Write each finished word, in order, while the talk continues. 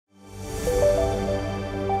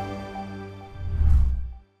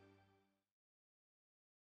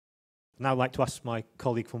now like to ask my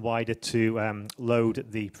colleague from WIDER to load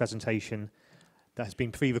the presentation that has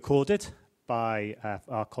been pre-recorded by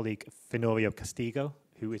our colleague Fino Castigo,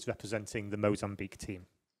 who is representing the Mozambique team.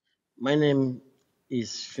 My name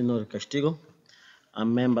is Fino Castigo.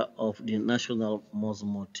 I'm a member of the national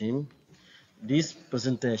SOUTHMOD team. This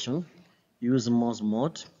presentation uses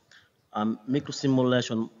SOUTHMOD, a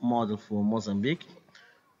microsimulation model for Mozambique,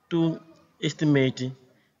 to estimate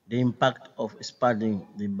the impact of expanding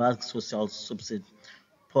the Basic Social Subsidy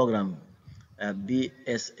Program,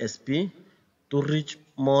 BSSP, to reach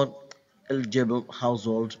more eligible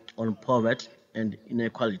households on poverty and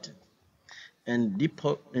inequality. And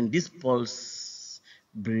this pulse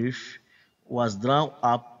brief was drawn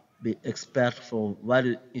up by experts from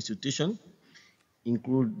various institutions,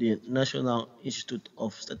 including the National Institute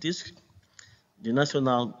of Statistics, the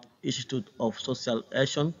National Institute of Social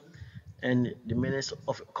Action, and the Ministry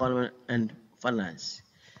of Economy and Finance.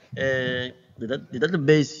 The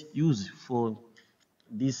database used for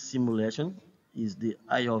this simulation is the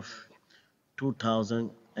IOF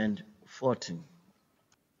 2014.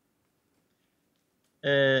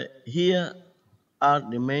 Here are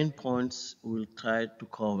the main points we'll try to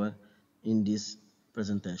cover in this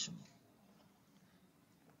presentation.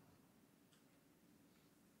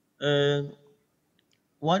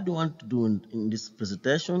 What do you want to do in this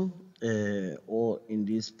presentation or in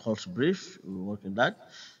this pulse brief, we work on that,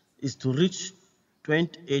 is to reach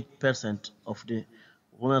 28% of the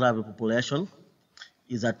vulnerable population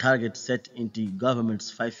is a target set into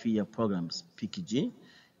government's 5-year programs, PKG,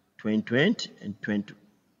 2020 and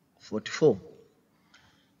 2044.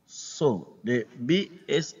 So the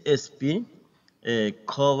BSSP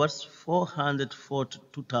covers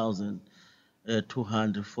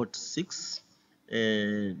 442,246.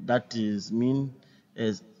 That is mean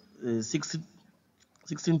as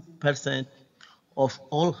 16% of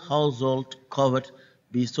all households covered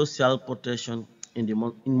by social protection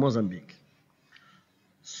in Mozambique.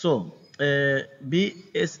 So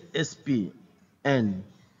BSSP and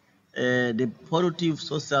the Productive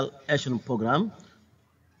Social Action Program,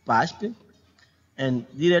 PASP, and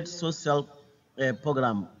Direct Social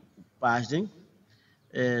Program, PASD.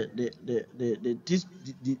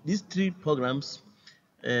 These three programs,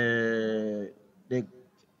 the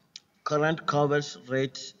current coverage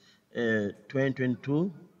rate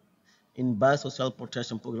 2022 in Biosocial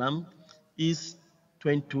Protection Program is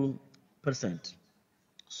 22%.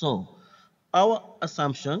 So our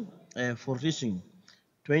assumption for reaching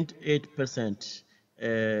 28%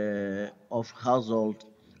 of household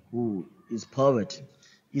who is poverty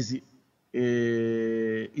is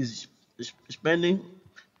spending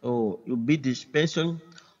or will be the expansion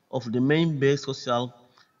of the main base social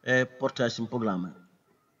protection program,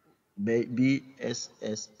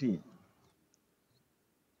 BSSP.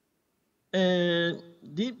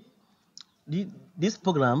 This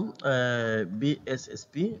program,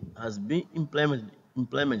 BSSP, has been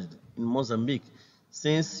implemented in Mozambique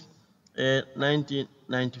since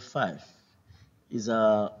 1995. Is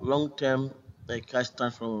a long-term cash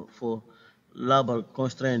transfer for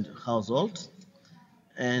labor-constrained households,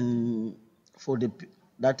 and for the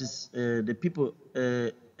people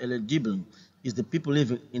eligible is the people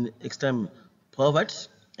living in extreme poverty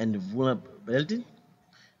and vulnerability,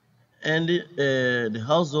 and the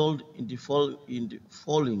household in the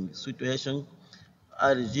following situation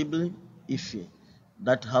are eligible if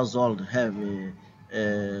that household have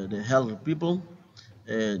the healthy people,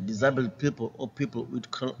 disabled people, or people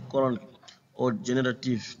with chronic or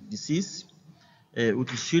degenerative disease,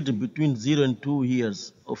 with children between 0 and 2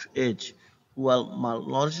 years of age who are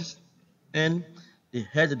malnourished, and the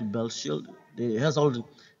household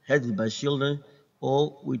headed by children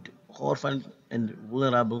or with orphan and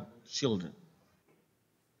vulnerable children.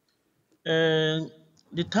 The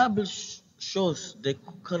table shows the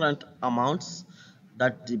current amounts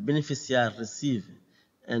that the beneficiaries receive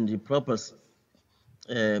and the purpose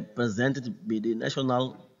presented by the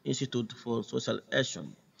National Institute for Social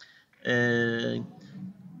Action. The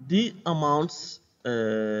amounts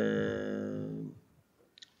to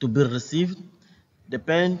be received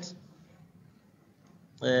depend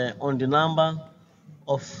on the number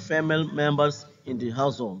of female members in the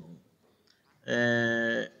household.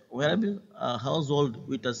 Whereas a household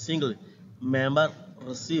with a single member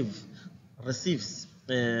receives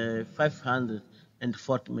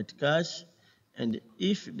 540 metcash, and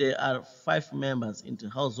if there are 5 members in the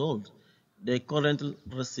household, they currently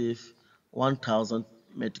receive 1,000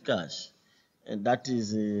 metcash, and that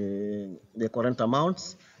is the current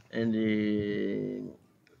amounts. And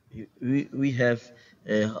we have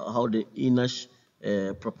how the INASH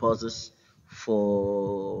proposes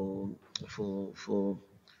for to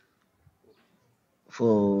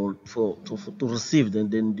receive the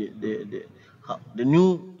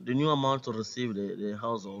new amount to receive the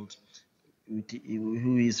household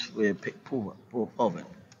who is poor.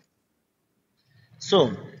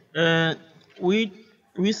 So we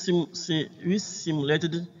we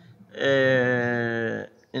simulated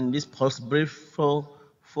in this pulse brief four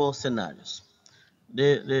scenarios.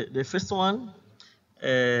 The first one,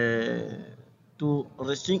 to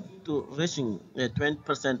reaching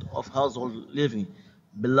 20% of household living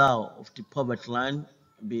below of the poverty line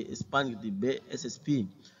be expanding the SSP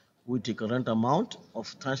with the current amount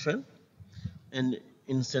of transfer. And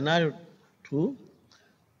in scenario 2,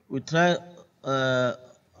 we try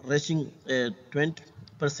reaching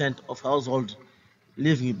 20% of household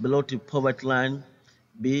living below the poverty line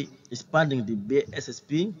be expanding the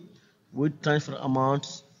SSP with transfer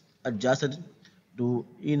amounts adjusted to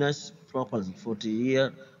UNU's proposal for the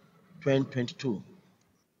year 2022.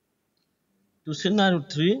 To scenario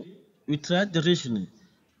 3, we tried reaching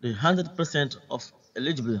the 100% of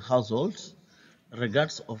eligible households,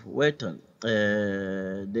 regardless of whether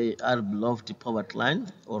they are below the poverty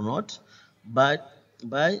line or not, by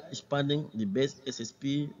expanding the base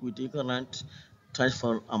SSP with equivalent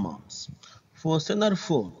transfer amounts. For scenario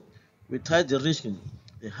 4, we tried reaching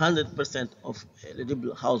the 100% of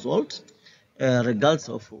eligible households, regardless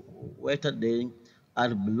of whether they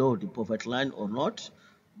are below the poverty line or not,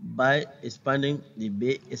 by expanding the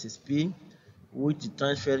base SSP with the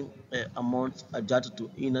transfer amounts adjusted to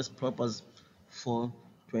UNU's purpose for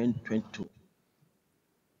 2022.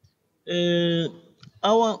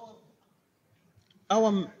 Our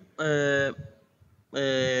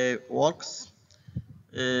works,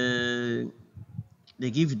 they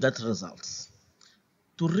give that results.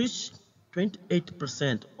 To reach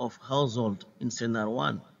 28% of household in scenario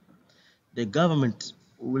 1, the government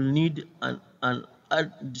will need an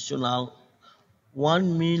additional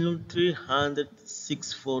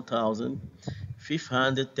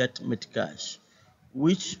 1,364,530 metcash,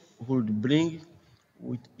 which would bring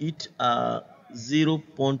with it a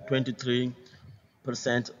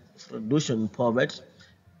 0.23% reduction in poverty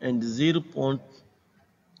and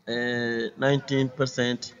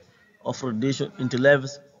 0.19% of reduction in the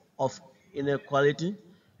levels of inequality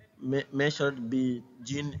measured by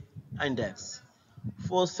Gini index.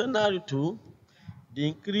 For scenario 2, the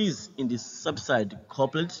increase in the subsidy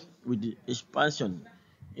coupled with the expansion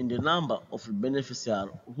in the number of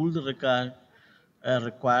beneficiaries would require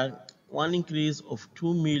one increase of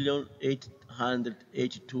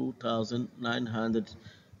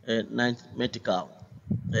 2,882,990 medical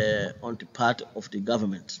on the part of the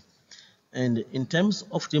government. And in terms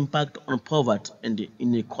of the impact on poverty and the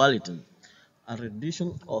inequality, a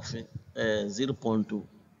reduction of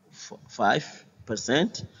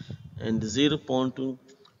 0.25% and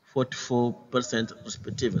 0.44%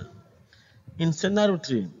 respectively. In scenario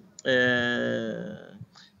 3,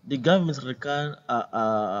 the government require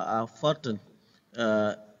a further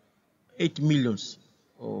 8 million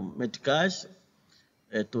medicash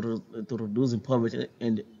to reduce poverty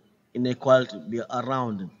and inequality be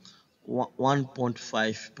around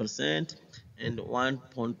 1.5% and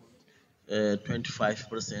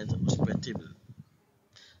 1.25% respectively.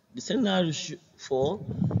 The scenario 4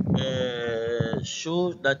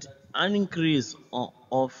 shows that an increase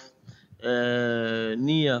of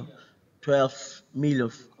near 12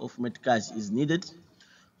 million of medicash is needed,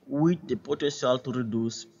 with the potential to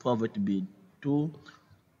reduce poverty by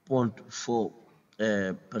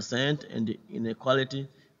 2.4% and the inequality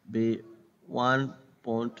by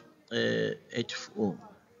 1.84.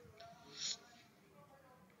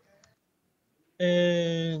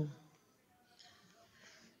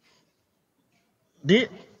 The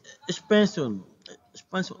expansion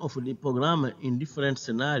of the program in different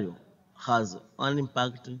scenarios has an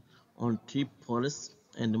impact on the poorest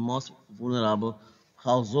and most vulnerable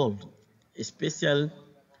households, especially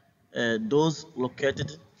those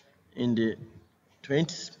located in the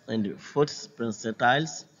 20th and 40th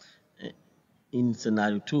percentiles in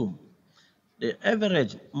scenario 2. The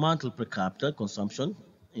average monthly per capita consumption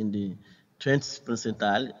in the 20th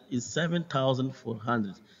percentile is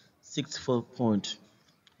 7,464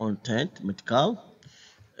 medical,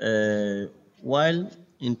 while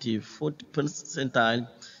in the 40th percentile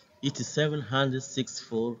it is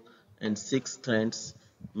 764 and 6 trends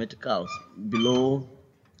medicals below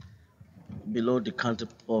the country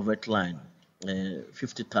poverty line,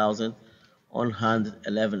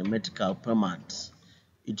 50,111 medical per month.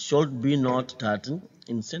 It should be noted that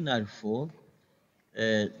in scenario 4,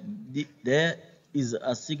 there is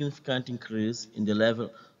a significant increase in the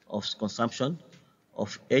level of consumption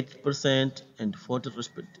of 8% and 40%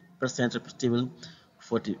 respectively,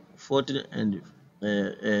 40 and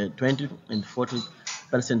 20 and 40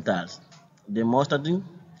 percentiles, demonstrating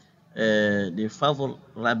the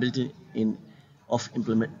favorability of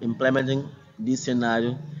implementing this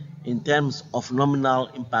scenario in terms of nominal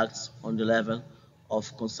impacts on the level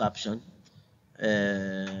of consumption,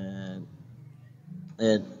 uh,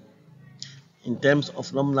 uh, in terms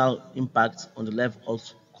of nominal impacts on the level of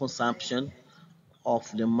consumption of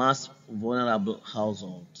the most vulnerable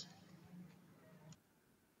households.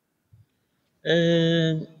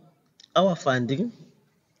 Our finding,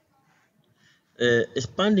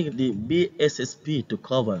 expanding the BSSP to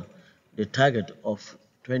cover the target of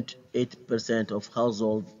 28% of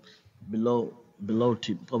households below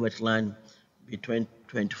the poverty line by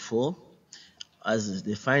 2024, as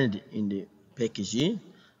defined in the package,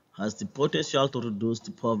 has the potential to reduce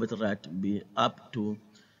the poverty rate by up to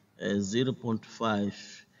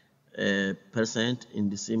 0.5% in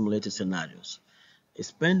the simulated scenarios.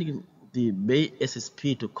 Expanding the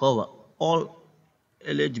BSSP to cover all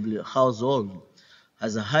eligible households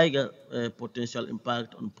has a higher potential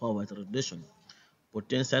impact on poverty reduction,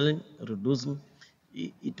 potentially reducing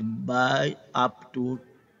it by up to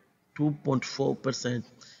 2.4%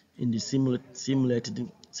 in the simulated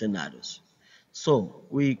scenarios. So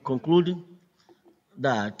we conclude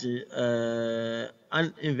that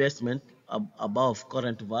an investment above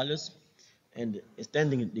current values and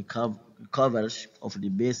extending the coverage of the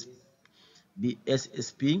base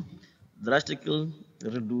BSSP drastically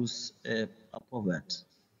reduce poverty.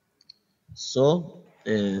 So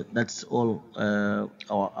that's all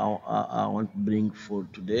I want to bring for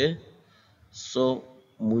today. So,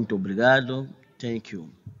 muito obrigado. Thank you.